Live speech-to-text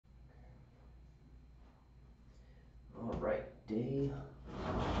Day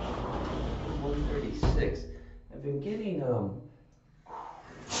 136. I've been getting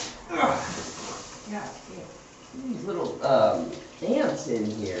yeah, these little ants in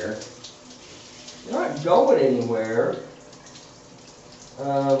here. They're not going anywhere.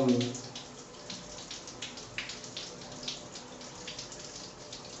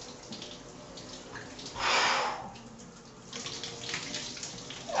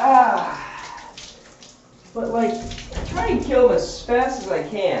 But like, I try and kill them as fast as I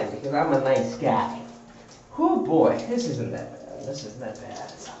can because I'm a nice guy. Oh boy, this isn't that bad. This isn't that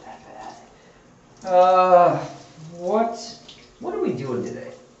bad. It's not that bad. What are we doing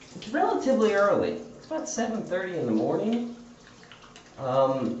today? It's relatively early. It's about 7:30 in the morning.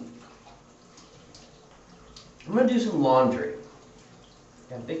 I'm gonna do some laundry.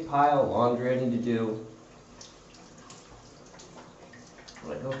 Got a big pile of laundry I need to do. I'm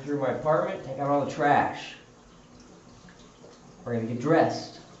gonna go through my apartment, take out all the trash. We're gonna get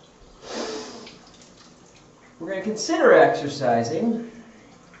dressed. We're gonna consider exercising.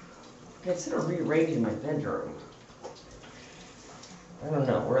 Consider rearranging my bedroom. I don't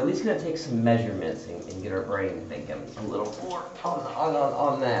know. We're at least gonna take some measurements and get our brain thinking a little more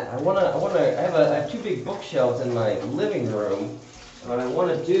on that. I have two big bookshelves in my living room. What I want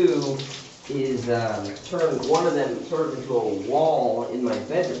to do is turn one of them sort of into a wall in my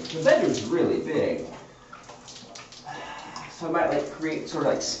bedroom. The bedroom's really big. So I might like create sort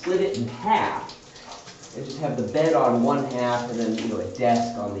of like split it in half and just have the bed on one half and then a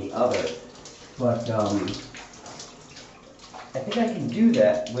desk on the other. But I think I can do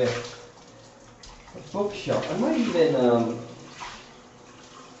that with a bookshelf. I might even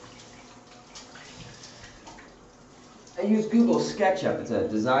I use Google SketchUp. It's a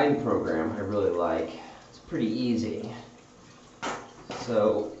design program I really like. It's pretty easy.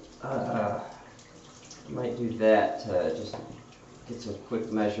 So I might do that to just get some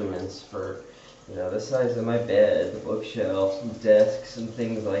quick measurements for the size of my bed, the bookshelf, some desks, and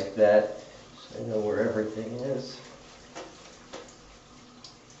things like that. So I know where everything is.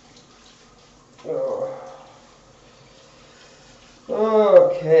 Oh.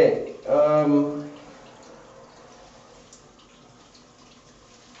 Okay.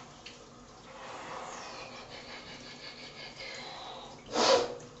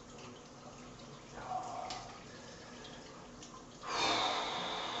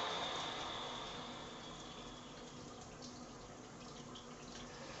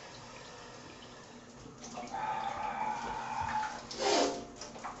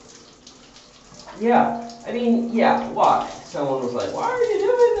 Yeah, I mean, yeah, why? Someone was like, why are you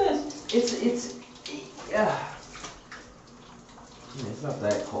doing this? It's not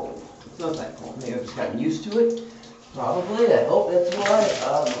that cold. It's not that cold. Maybe I've just gotten used to it. Probably. I hope that's why.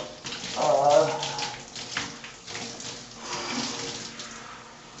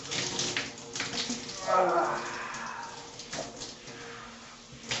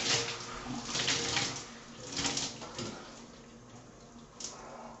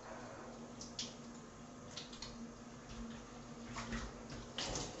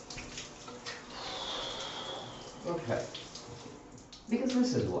 Okay. Because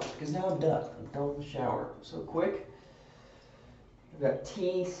this is what? Because now I'm done. I'm done with the shower. So quick. I've got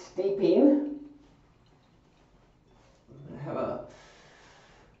tea steeping. What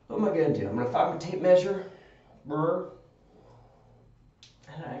am I going to do? I'm going to find my tape measure. Brr.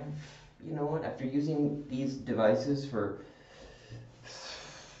 And you know what? After using these devices for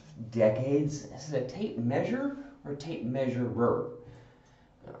decades, is it a tape measure or a tape measurer?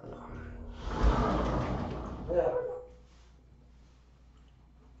 I don't know.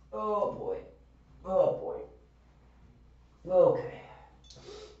 Oh boy. Oh boy. Okay.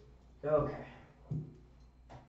 Okay.